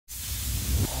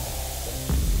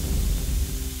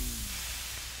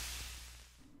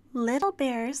Little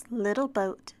Bear's Little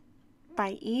Boat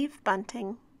by Eve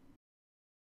Bunting.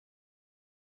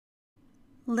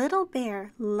 Little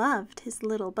Bear loved his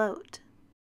little boat.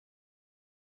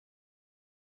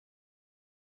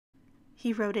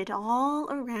 He rode it all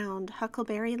around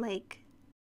Huckleberry Lake.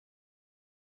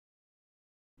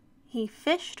 He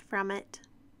fished from it.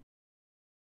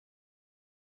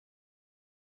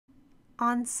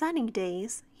 On sunny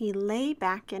days, he lay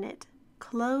back in it,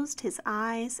 closed his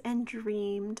eyes and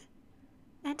dreamed,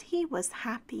 and he was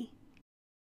happy.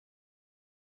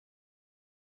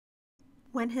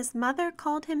 When his mother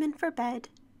called him in for bed,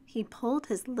 he pulled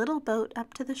his little boat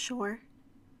up to the shore.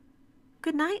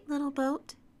 "Good night, little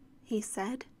boat," he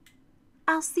said.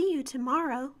 "I'll see you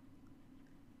tomorrow."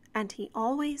 And he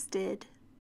always did.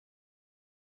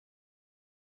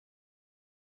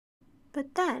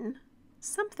 But then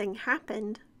something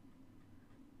happened.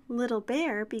 Little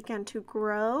Bear began to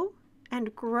grow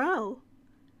and grow.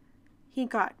 He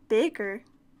got bigger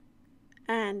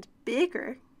and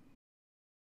bigger.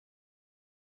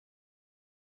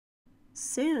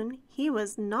 Soon he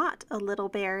was not a little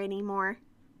bear anymore.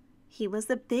 He was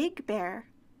a big bear,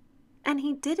 and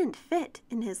he didn't fit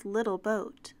in his little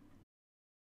boat.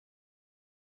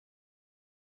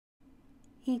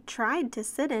 He tried to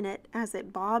sit in it as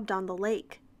it bobbed on the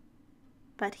lake,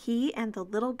 but he and the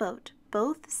little boat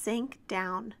both sank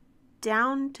down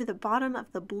to the bottom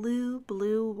of the blue,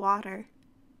 blue water.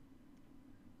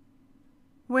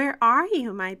 "Where are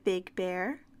you, my big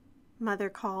bear?" Mother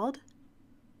called.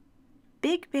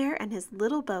 Big Bear and his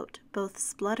little boat both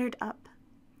spluttered up.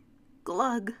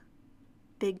 "Glug,"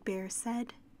 Big Bear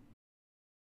said.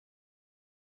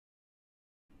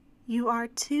 "You are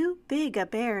too big a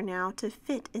bear now to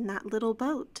fit in that little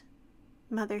boat,"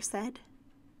 Mother said.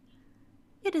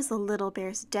 "It is a little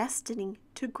bear's destiny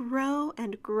to grow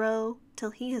and grow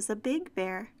till he is a big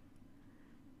bear.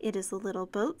 It is a little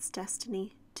boat's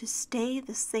destiny to stay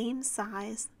the same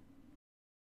size."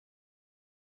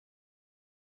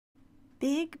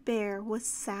 Big Bear was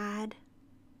sad.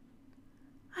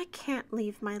 "I can't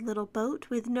leave my little boat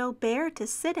with no bear to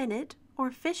sit in it, or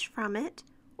fish from it,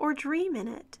 or dream in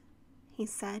it," he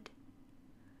said.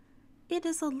 "It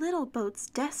is a little boat's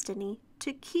destiny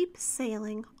to keep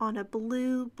sailing on a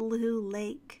blue, blue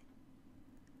lake."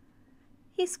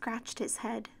 He scratched his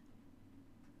head.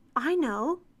 "I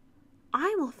know.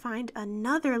 I will find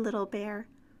another little bear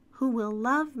who will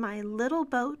love my little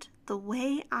boat the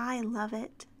way I love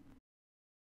it."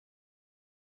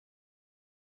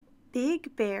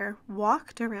 Big Bear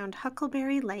walked around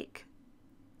Huckleberry Lake.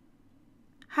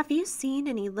 "Have you seen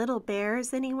any little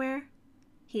bears anywhere?"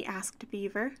 he asked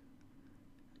Beaver.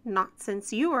 "Not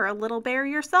since you were a little bear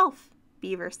yourself,"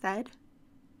 Beaver said.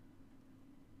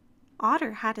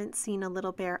 Otter hadn't seen a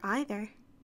little bear either.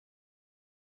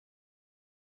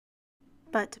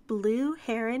 But Blue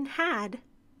Heron had.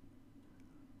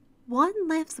 "One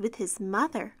lives with his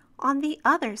mother on the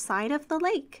other side of the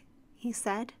lake," he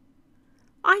said.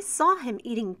 "I saw him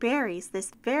eating berries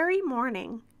this very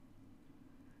morning."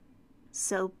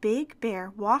 So Big Bear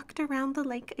walked around the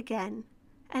lake again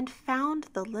and found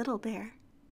the little bear.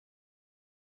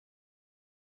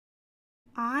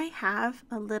 "I have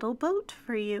a little boat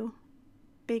for you,"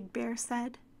 Big Bear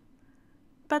said.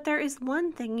 "But there is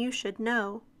one thing you should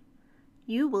know.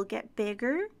 You will get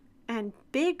bigger and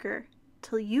bigger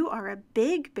till you are a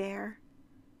big bear.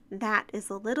 That is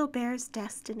a little bear's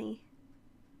destiny."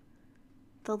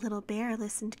 The little bear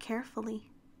listened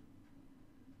carefully.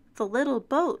 "The little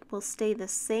boat will stay the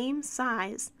same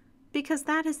size because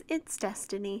that is its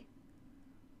destiny.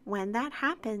 When that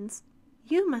happens,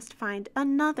 you must find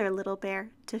another little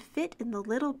bear to fit in the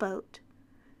little boat,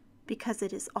 because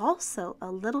it is also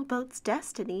a little boat's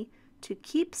destiny to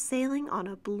keep sailing on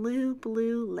a blue,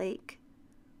 blue lake.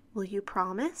 Will you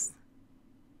promise?"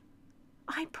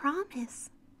 "I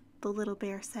promise," the little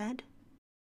bear said.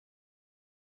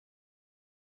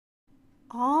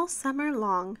 All summer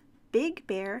long, Big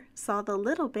Bear saw the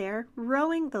little bear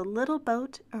rowing the little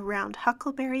boat around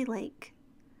Huckleberry Lake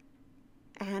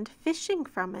and fishing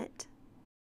from it.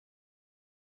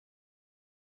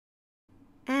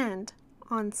 And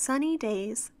on sunny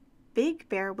days, Big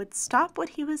Bear would stop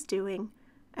what he was doing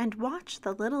and watch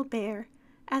the little bear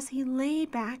as he lay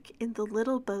back in the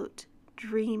little boat,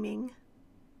 dreaming.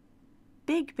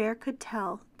 Big Bear could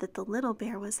tell that the little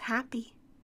bear was happy.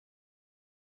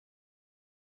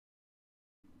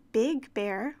 Big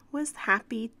Bear was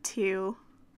happy too.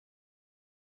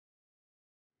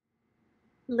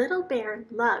 Little Bear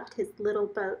loved his little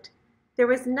boat. There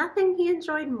was nothing he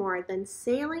enjoyed more than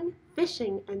sailing,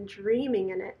 fishing, and dreaming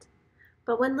in it.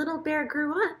 But when Little Bear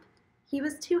grew up, he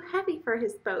was too heavy for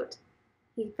his boat,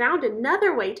 He found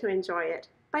another way to enjoy it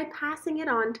by passing it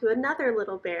on to another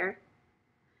little bear.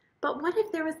 But what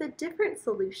if there was a different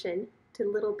solution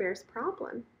to Little Bear's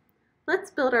problem?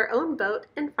 Let's build our own boat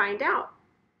and find out.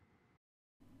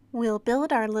 We'll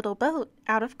build our little boat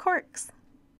out of corks.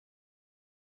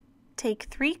 Take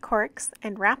 3 corks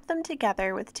and wrap them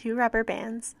together with 2 rubber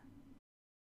bands.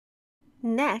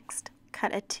 Next,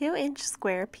 cut a 2-inch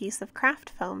square piece of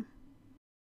craft foam.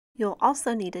 You'll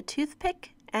also need a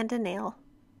toothpick and a nail.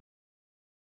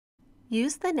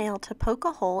 Use the nail to poke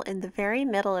a hole in the very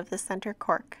middle of the center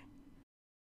cork.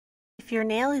 If your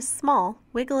nail is small,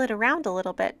 wiggle it around a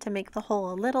little bit to make the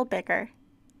hole a little bigger.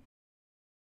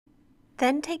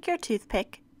 Then take your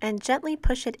toothpick and gently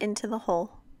push it into the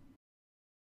hole.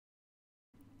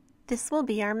 This will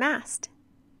be our mast.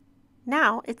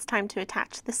 Now it's time to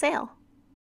attach the sail.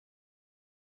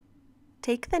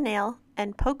 Take the nail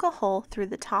and poke a hole through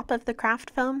the top of the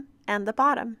craft foam and the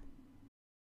bottom.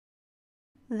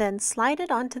 Then slide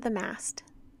it onto the mast.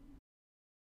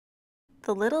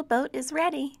 The little boat is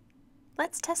ready.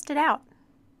 Let's test it out.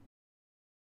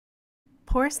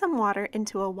 Pour some water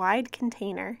into a wide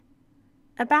container.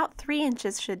 About 3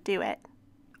 inches should do it.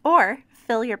 Or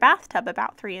fill your bathtub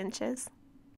about 3 inches.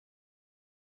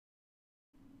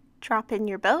 Drop in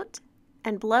your boat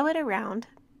and blow it around.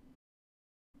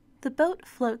 The boat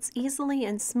floats easily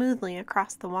and smoothly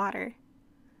across the water.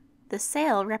 The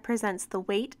sail represents the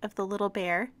weight of the little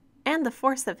bear and the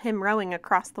force of him rowing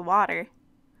across the water.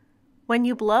 When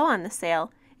you blow on the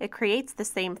sail, it creates the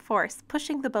same force,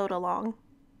 pushing the boat along.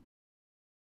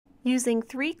 Using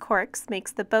 3 corks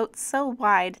makes the boat so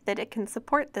wide that it can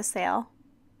support the sail,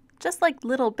 just like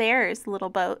Little Bear's little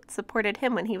boat supported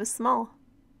him when he was small.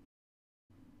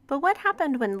 But what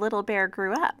happened when Little Bear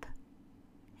grew up?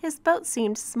 His boat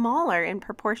seemed smaller in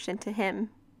proportion to him.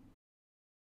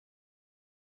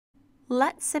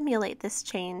 Let's simulate this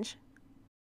change.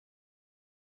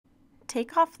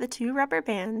 Take off the 2 rubber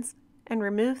bands and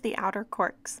remove the outer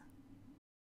corks.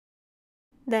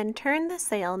 Then turn the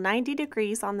sail 90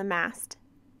 degrees on the mast.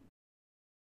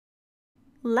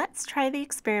 Let's try the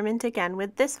experiment again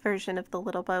with this version of the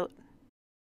little boat.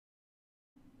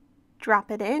 Drop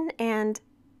it in and,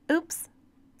 oops,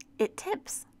 it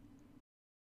tips.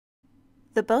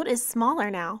 The boat is smaller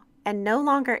now and no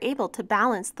longer able to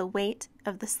balance the weight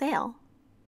of the sail.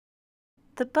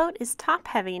 The boat is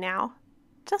top-heavy now,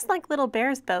 just like Little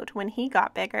Bear's boat when he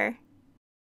got bigger.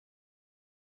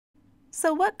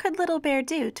 So what could Little Bear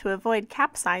do to avoid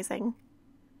capsizing?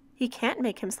 He can't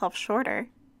make himself shorter,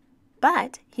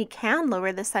 but he can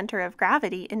lower the center of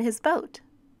gravity in his boat.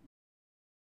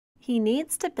 He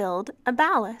needs to build a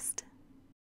ballast.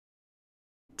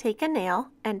 Take a nail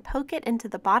and poke it into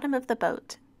the bottom of the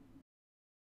boat.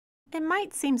 It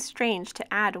might seem strange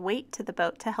to add weight to the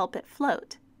boat to help it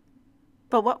float,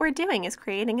 but what we're doing is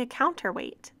creating a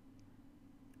counterweight.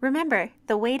 Remember,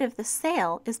 the weight of the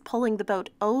sail is pulling the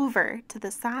boat over to the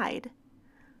side,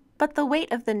 but the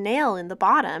weight of the nail in the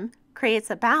bottom creates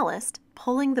a ballast,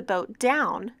 pulling the boat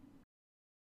down.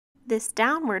 This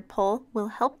downward pull will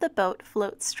help the boat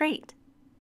float straight.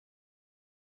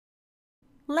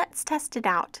 Let's test it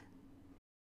out.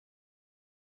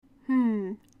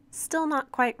 Still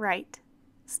not quite right.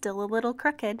 Still a little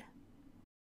crooked.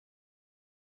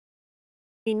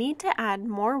 We need to add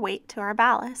more weight to our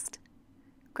ballast.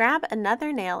 Grab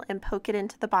another nail and poke it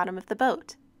into the bottom of the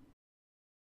boat.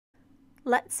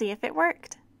 Let's see if it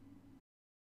worked.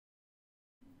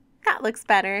 That looks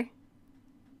better.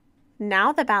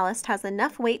 Now the ballast has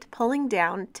enough weight pulling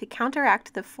down to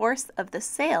counteract the force of the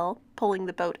sail pulling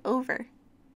the boat over.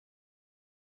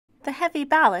 The heavy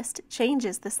ballast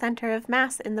changes the center of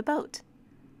mass in the boat.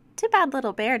 Too bad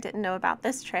Little Bear didn't know about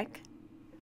this trick.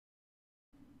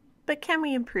 But can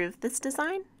we improve this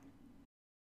design?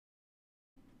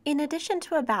 In addition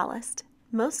to a ballast,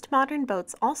 most modern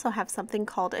boats also have something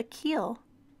called a keel.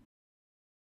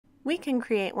 We can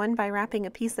create one by wrapping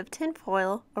a piece of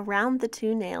tinfoil around the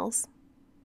 2 nails.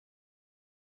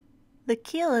 The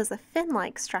keel is a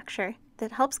fin-like structure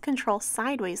that helps control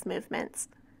sideways movements.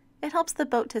 It helps the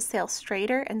boat to sail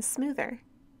straighter and smoother.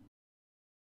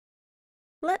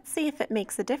 Let's see if it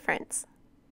makes a difference.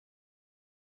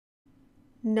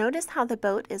 Notice how the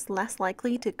boat is less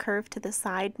likely to curve to the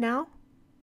side now?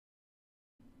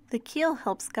 The keel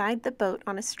helps guide the boat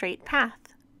on a straight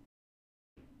path.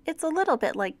 It's a little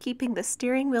bit like keeping the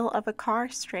steering wheel of a car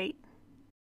straight.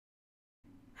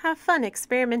 Have fun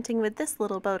experimenting with this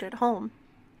little boat at home.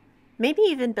 Maybe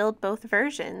even build both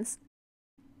versions.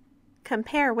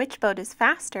 Compare which boat is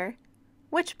faster,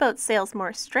 which boat sails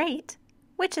more straight,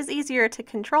 which is easier to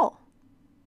control.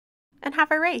 And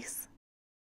have a race.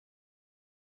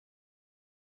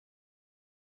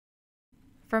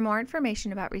 For more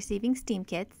information about receiving STEAM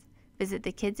kits, visit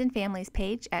the Kids and Families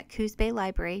page at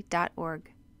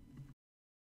coosbaylibrary.org.